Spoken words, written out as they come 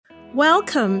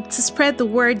Welcome to Spread the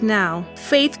Word Now.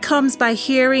 Faith comes by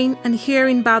hearing, and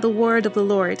hearing by the word of the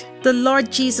Lord. The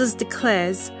Lord Jesus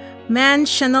declares, "Man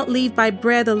shall not live by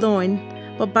bread alone,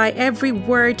 but by every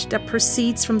word that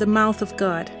proceeds from the mouth of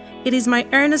God." It is my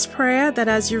earnest prayer that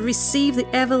as you receive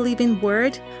the ever-living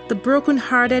word, the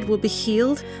brokenhearted will be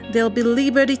healed, there will be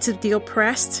liberty to the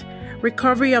oppressed,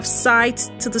 recovery of sight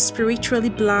to the spiritually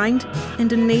blind, in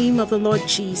the name of the Lord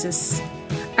Jesus.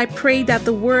 I pray that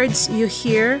the words you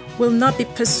hear will not be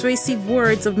persuasive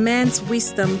words of man's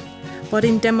wisdom, but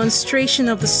in demonstration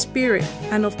of the Spirit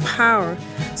and of power,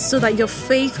 so that your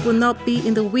faith will not be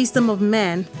in the wisdom of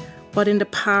man, but in the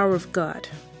power of God.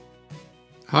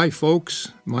 Hi, folks.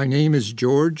 My name is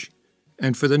George,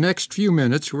 and for the next few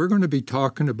minutes, we're going to be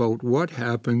talking about what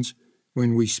happens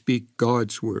when we speak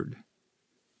God's Word.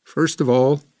 First of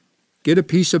all, get a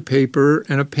piece of paper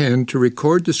and a pen to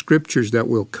record the scriptures that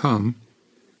will come.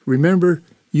 Remember,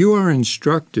 you are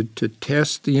instructed to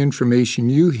test the information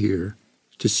you hear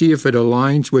to see if it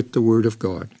aligns with the Word of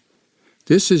God.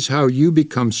 This is how you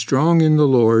become strong in the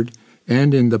Lord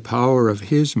and in the power of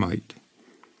His might.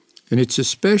 And it's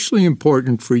especially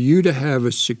important for you to have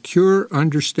a secure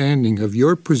understanding of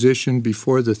your position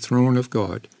before the throne of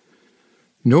God.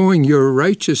 Knowing your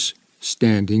righteous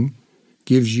standing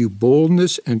gives you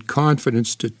boldness and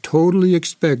confidence to totally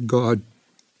expect God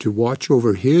to watch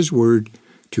over His Word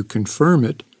to confirm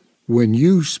it when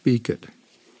you speak it.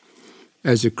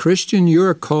 As a Christian, you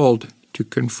are called to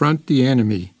confront the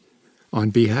enemy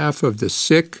on behalf of the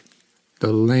sick,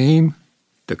 the lame,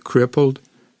 the crippled,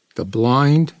 the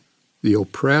blind, the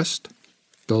oppressed,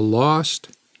 the lost,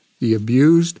 the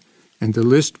abused, and the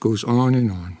list goes on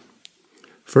and on.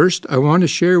 First, I want to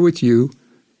share with you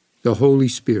the Holy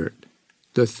Spirit,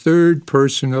 the third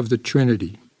person of the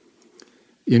Trinity.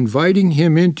 Inviting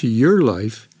Him into your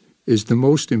life is the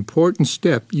most important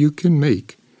step you can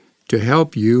make to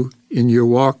help you in your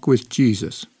walk with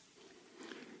Jesus.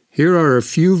 Here are a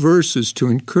few verses to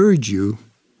encourage you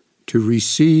to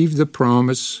receive the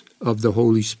promise of the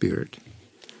Holy Spirit.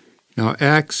 Now,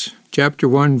 Acts chapter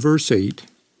 1, verse 8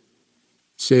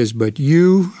 says, "But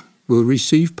you will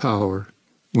receive power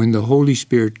when the Holy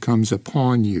Spirit comes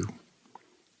upon you."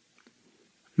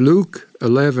 Luke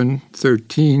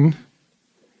 11:13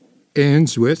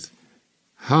 ends with,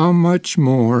 "How much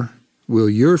more will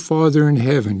your Father in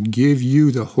heaven give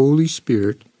you the Holy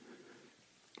Spirit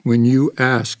when you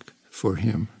ask for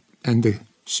Him?" And the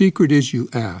secret is you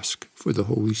ask for the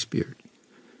Holy Spirit.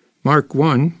 Mark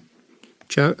 1,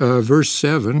 verse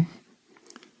 7,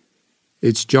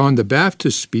 it's John the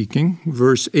Baptist speaking.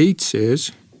 Verse 8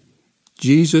 says,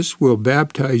 "Jesus will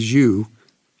baptize you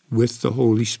with the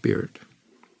Holy Spirit."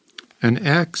 And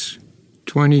Acts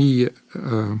 2,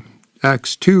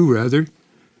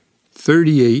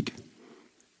 38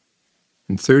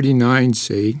 and 39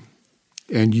 say,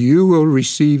 "And you will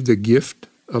receive the gift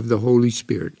of the Holy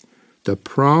Spirit. The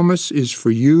promise is for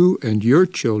you and your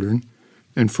children,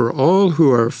 and for all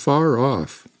who are far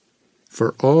off,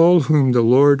 for all whom the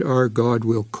Lord our God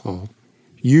will call."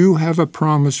 You have a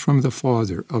promise from the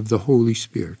Father of the Holy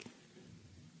Spirit.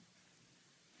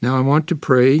 Now I want to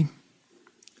pray.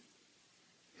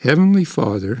 Heavenly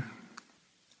Father,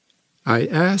 I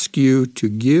ask you to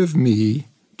give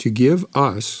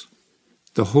us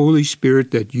the Holy Spirit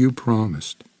that you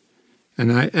promised.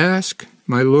 And I ask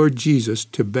my Lord Jesus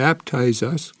to baptize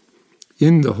us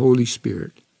in the Holy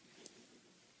Spirit.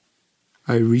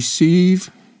 I receive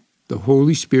the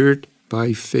Holy Spirit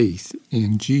by faith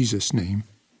in Jesus' name.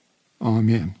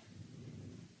 Amen.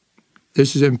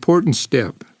 This is an important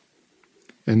step.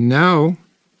 And now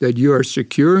that you are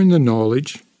secure in the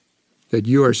knowledge that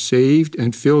you are saved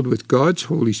and filled with God's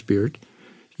Holy Spirit,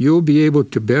 you'll be able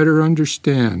to better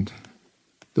understand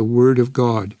the Word of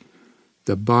God,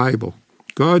 the Bible.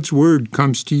 God's Word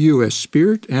comes to you as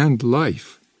spirit and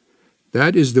life.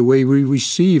 That is the way we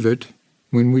receive it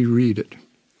when we read it.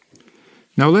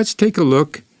 Now let's take a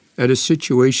look at a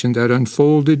situation that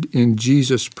unfolded in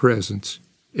Jesus' presence,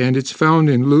 and it's found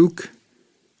in Luke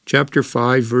chapter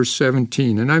 5, verse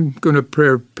 17, and I'm going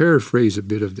to paraphrase a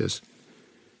bit of this.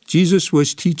 Jesus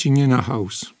was teaching in a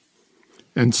house,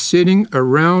 and sitting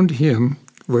around him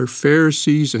were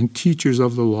Pharisees and teachers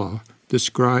of the law, the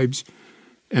scribes,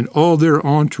 and all their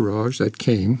entourage that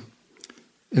came.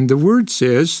 And the word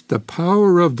says the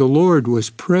power of the Lord was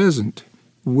present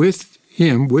with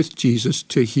him, with Jesus,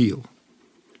 to heal.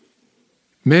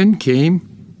 Men came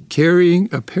carrying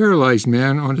a paralyzed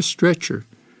man on a stretcher,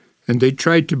 and they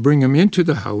tried to bring him into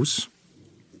the house,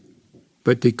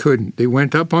 but they couldn't. They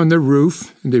went up on the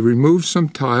roof, and they removed some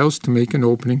tiles to make an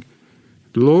opening,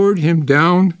 lowered him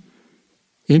down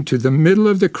into the middle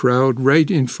of the crowd right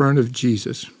in front of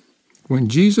Jesus. When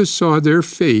Jesus saw their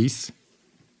faith,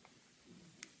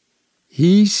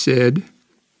 he said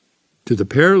to the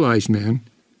paralyzed man,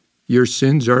 "Your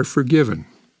sins are forgiven."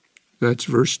 That's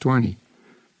verse 20.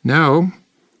 Now,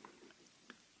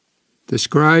 the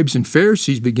scribes and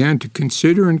Pharisees began to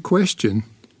consider and question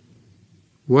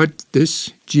what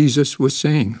this Jesus was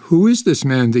saying. "Who is this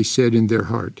man?" they said in their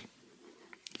heart.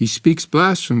 "He speaks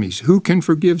blasphemies. Who can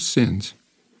forgive sins?"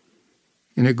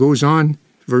 And it goes on,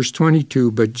 verse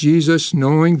 22, "But Jesus,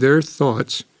 knowing their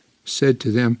thoughts, said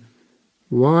to them,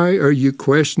 'Why are you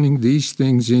questioning these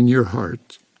things in your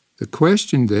heart?'" The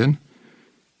question then,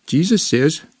 Jesus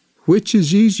says, which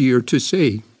is easier to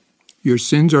say, "Your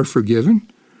sins are forgiven,"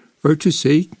 or to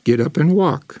say, "Get up and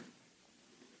walk"?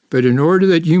 But in order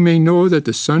that you may know that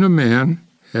the Son of Man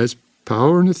has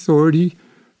power and authority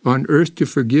on earth to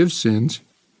forgive sins,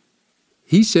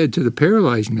 he said to the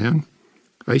paralyzed man,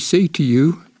 "I say to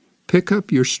you, pick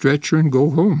up your stretcher and go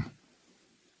home."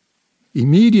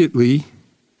 Immediately,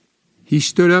 he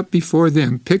stood up before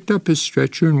them, picked up his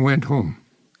stretcher, and went home,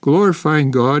 glorifying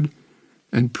God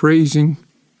and praising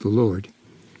the Lord.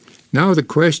 Now the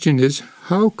question is,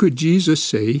 how could Jesus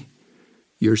say,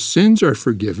 "Your sins are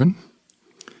forgiven,"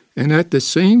 and at the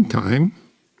same time,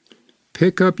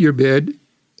 pick up your bed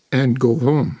and go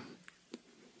home?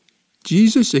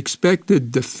 Jesus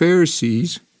expected the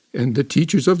Pharisees and the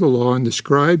teachers of the law and the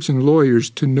scribes and lawyers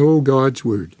to know God's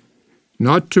word,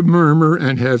 not to murmur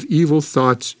and have evil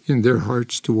thoughts in their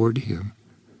hearts toward him.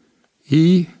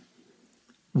 He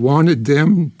wanted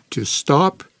them to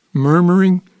stop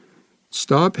murmuring,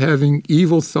 stop having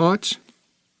evil thoughts.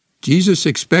 Jesus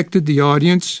expected the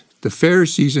audience, the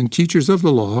Pharisees and teachers of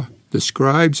the law, the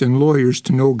scribes and lawyers,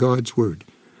 to know God's word,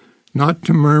 not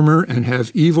to murmur and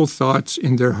have evil thoughts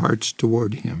in their hearts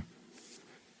toward him.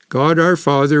 God our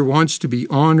Father wants to be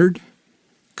honored,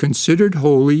 considered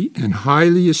holy, and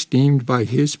highly esteemed by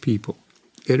his people.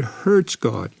 It hurts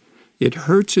God. It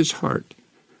hurts his heart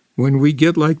when we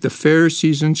get like the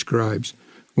Pharisees and scribes,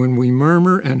 when we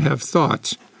murmur and have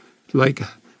thoughts like,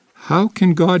 how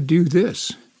can God do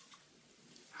this?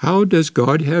 How does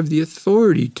God have the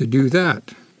authority to do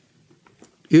that?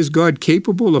 Is God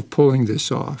capable of pulling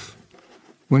this off?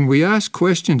 When we ask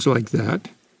questions like that,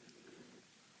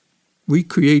 we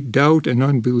create doubt and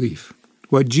unbelief.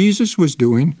 What Jesus was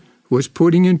doing was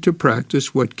putting into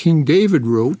practice what King David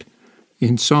wrote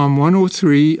in Psalm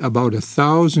 103 about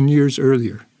 1,000 years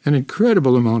earlier, an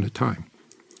incredible amount of time.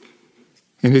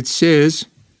 And it says,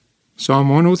 Psalm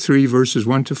 103, verses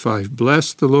 1 to 5,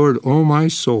 "Bless the Lord, O my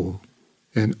soul,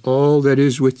 and all that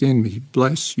is within me,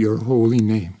 bless your holy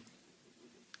name.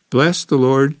 Bless the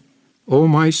Lord, O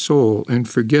my soul, and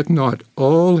forget not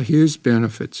all his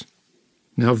benefits."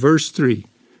 Now verse 3,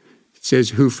 it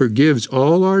says, "Who forgives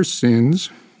all our sins,"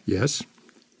 yes.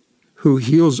 "Who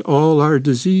heals all our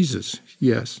diseases,"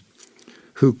 yes.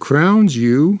 "Who crowns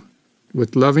you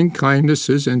with loving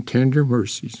kindnesses and tender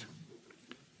mercies."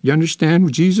 You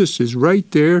understand? Jesus is right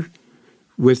there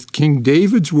with King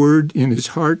David's word in his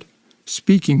heart,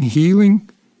 speaking healing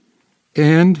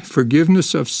and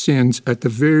forgiveness of sins at the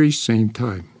very same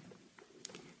time.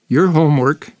 Your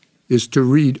homework is to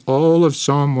read all of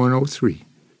Psalm 103.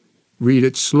 Read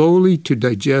it slowly to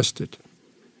digest it.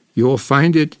 You will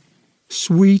find it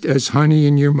sweet as honey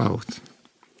in your mouth.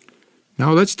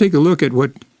 Now let's take a look at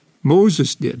what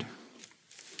Moses did.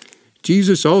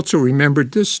 Jesus also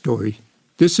remembered this story.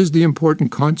 This is the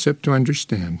important concept to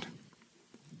understand.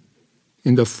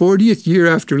 In the 40th year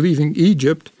after leaving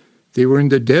Egypt, they were in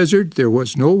the desert. There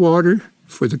was no water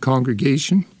for the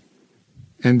congregation,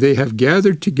 and they have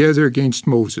gathered together against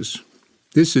Moses.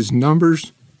 This is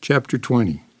Numbers chapter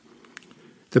 20.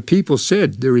 The people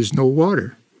said, "There is no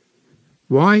water.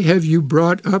 Why have you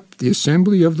brought up the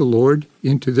assembly of the Lord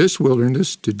into this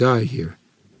wilderness to die here,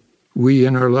 we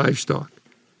and our livestock?"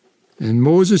 And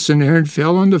Moses and Aaron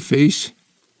fell on the face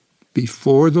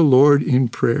before the Lord in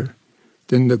prayer.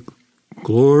 Then the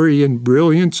glory and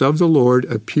brilliance of the Lord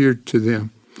appeared to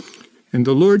them. And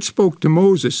the Lord spoke to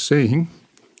Moses, saying,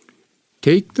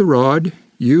 "Take the rod,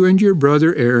 you and your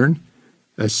brother Aaron,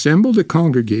 assemble the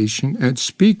congregation, and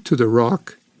speak to the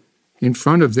rock in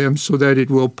front of them, so that it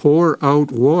will pour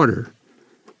out water.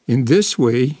 In this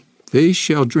way they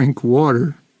shall drink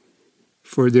water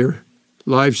for their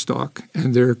livestock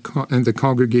and the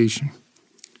congregation."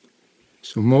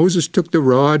 So Moses took the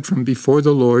rod from before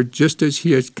the Lord, just as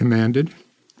he had commanded.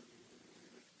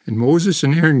 And Moses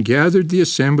and Aaron gathered the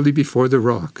assembly before the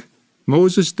rock.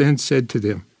 Moses then said to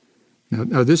them,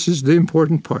 now this is the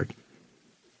important part.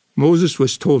 Moses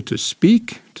was told to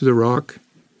speak to the rock,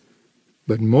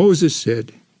 but Moses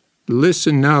said,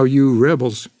 Listen now, you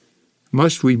rebels.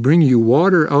 Must we bring you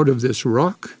water out of this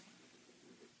rock?"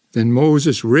 Then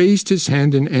Moses raised his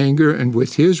hand in anger, and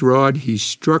with his rod he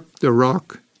struck the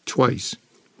rock twice.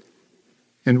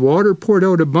 And water poured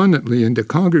out abundantly, and the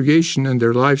congregation and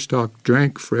their livestock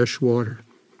drank fresh water.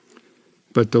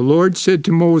 But the Lord said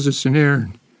to Moses and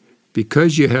Aaron,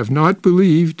 "Because you have not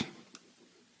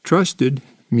trusted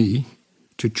me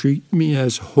to treat me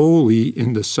as holy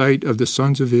in the sight of the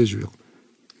sons of Israel."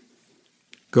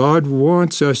 God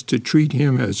wants us to treat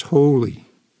him as holy.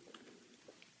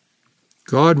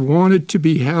 God wanted to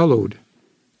be hallowed,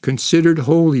 considered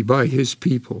holy by his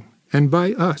people and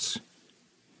by us.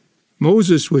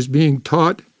 Moses was being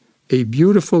taught a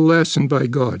beautiful lesson by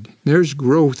God. There's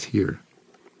growth here.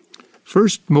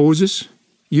 First, Moses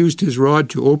used his rod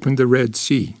to open the Red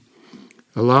Sea,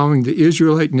 allowing the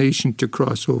Israelite nation to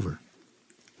cross over.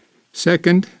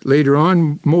 Second, later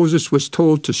on, Moses was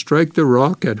told to strike the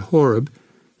rock at Horeb,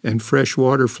 and fresh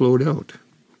water flowed out.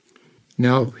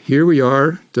 Now, here we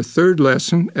are, the third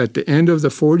lesson. At the end of the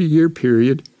 40-year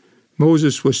period,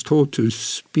 Moses was told to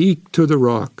speak to the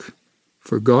rock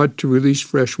for God to release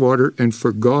fresh water and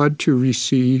for God to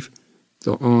receive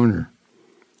the honor.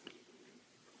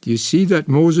 Do you see that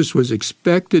Moses was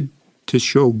expected to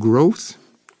show growth?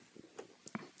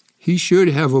 He should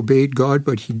have obeyed God,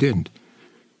 but he didn't.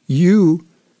 You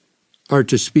are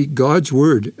to speak God's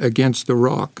word against the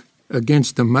rock,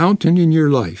 against the mountain in your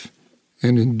life,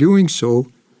 and in doing so,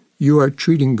 you are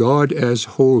treating God as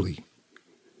holy.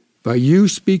 By you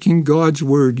speaking God's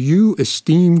word, you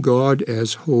esteem God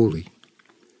as holy.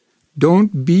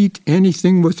 Don't beat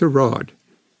anything with a rod.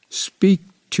 Speak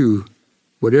to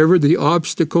whatever the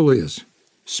obstacle is.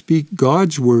 Speak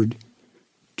God's word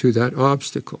to that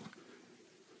obstacle.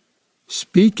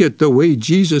 Speak it the way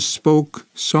Jesus spoke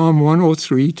Psalm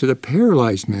 103 to the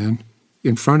paralyzed man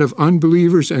in front of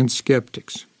unbelievers and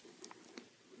skeptics.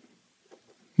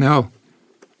 Now,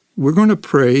 we're going to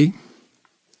pray,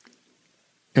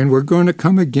 and we're going to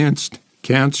come against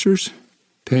cancers,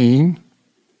 pain,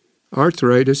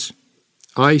 arthritis,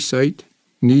 eyesight,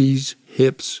 knees,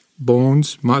 hips,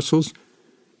 bones, muscles,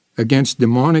 against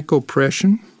demonic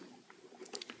oppression.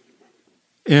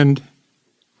 And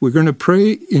we're going to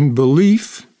pray in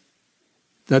belief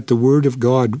that the Word of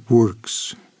God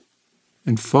works.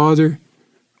 And Father,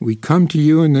 we come to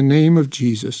you in the name of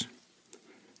Jesus.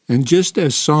 And just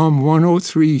as Psalm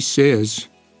 103 says,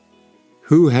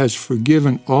 who has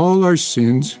forgiven all our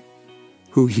sins,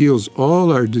 who heals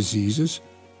all our diseases,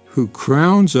 who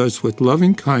crowns us with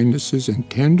loving kindnesses and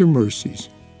tender mercies.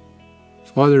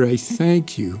 Father, I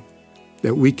thank you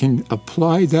that we can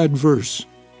apply that verse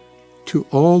to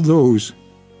all those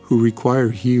who require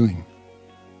healing.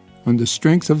 On the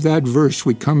strength of that verse,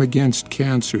 we come against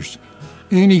cancers,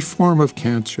 any form of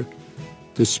cancer.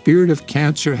 The spirit of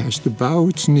cancer has to bow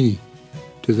its knee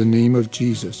to the name of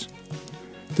Jesus.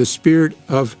 The spirit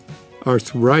of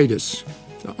arthritis,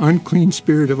 the unclean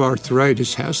spirit of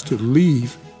arthritis, has to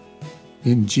leave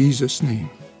in Jesus' name.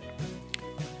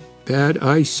 Bad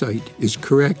eyesight is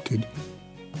corrected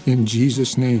in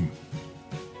Jesus' name,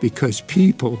 because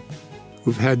people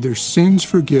who've had their sins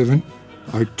forgiven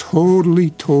are totally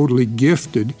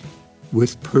gifted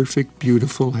with perfect,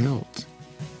 beautiful health.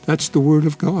 That's the Word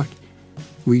of God.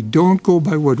 We don't go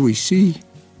by what we see.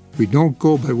 We don't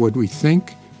go by what we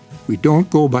think. We don't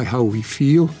go by how we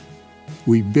feel.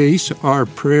 We base our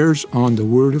prayers on the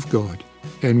Word of God,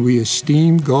 and we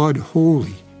esteem God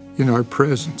holy in our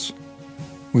presence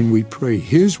when we pray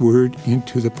His Word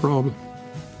into the problem.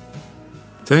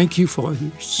 Thank you,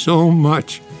 Father, so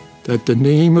much that the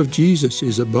name of Jesus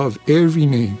is above every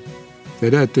name,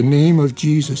 that at the name of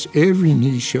Jesus every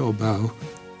knee shall bow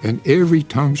and every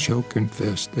tongue shall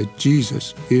confess that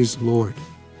Jesus is Lord.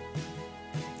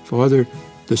 Father,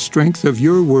 the strength of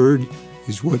your word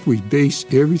is what we base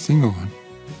everything on,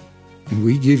 and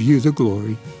we give you the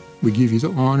glory, we give you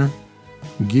the honor,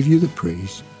 we give you the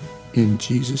praise. In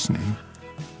Jesus' name,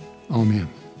 amen.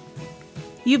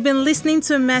 You've been listening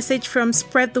to a message from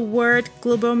Spread the Word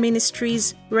Global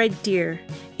Ministries, Red Deer.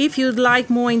 If you'd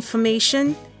like more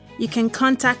information, you can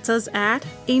contact us at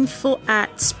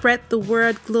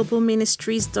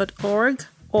info@spreadthewordglobalministries.org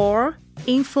or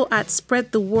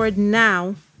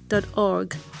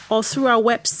info@spreadthewordnow.org, or through our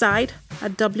website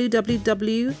at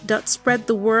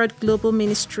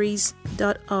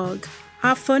www.spreadthewordglobalministries.org.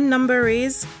 Our phone number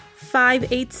is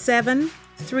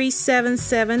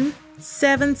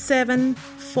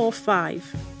 587-377-7745.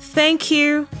 Thank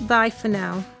you. Bye for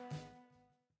now.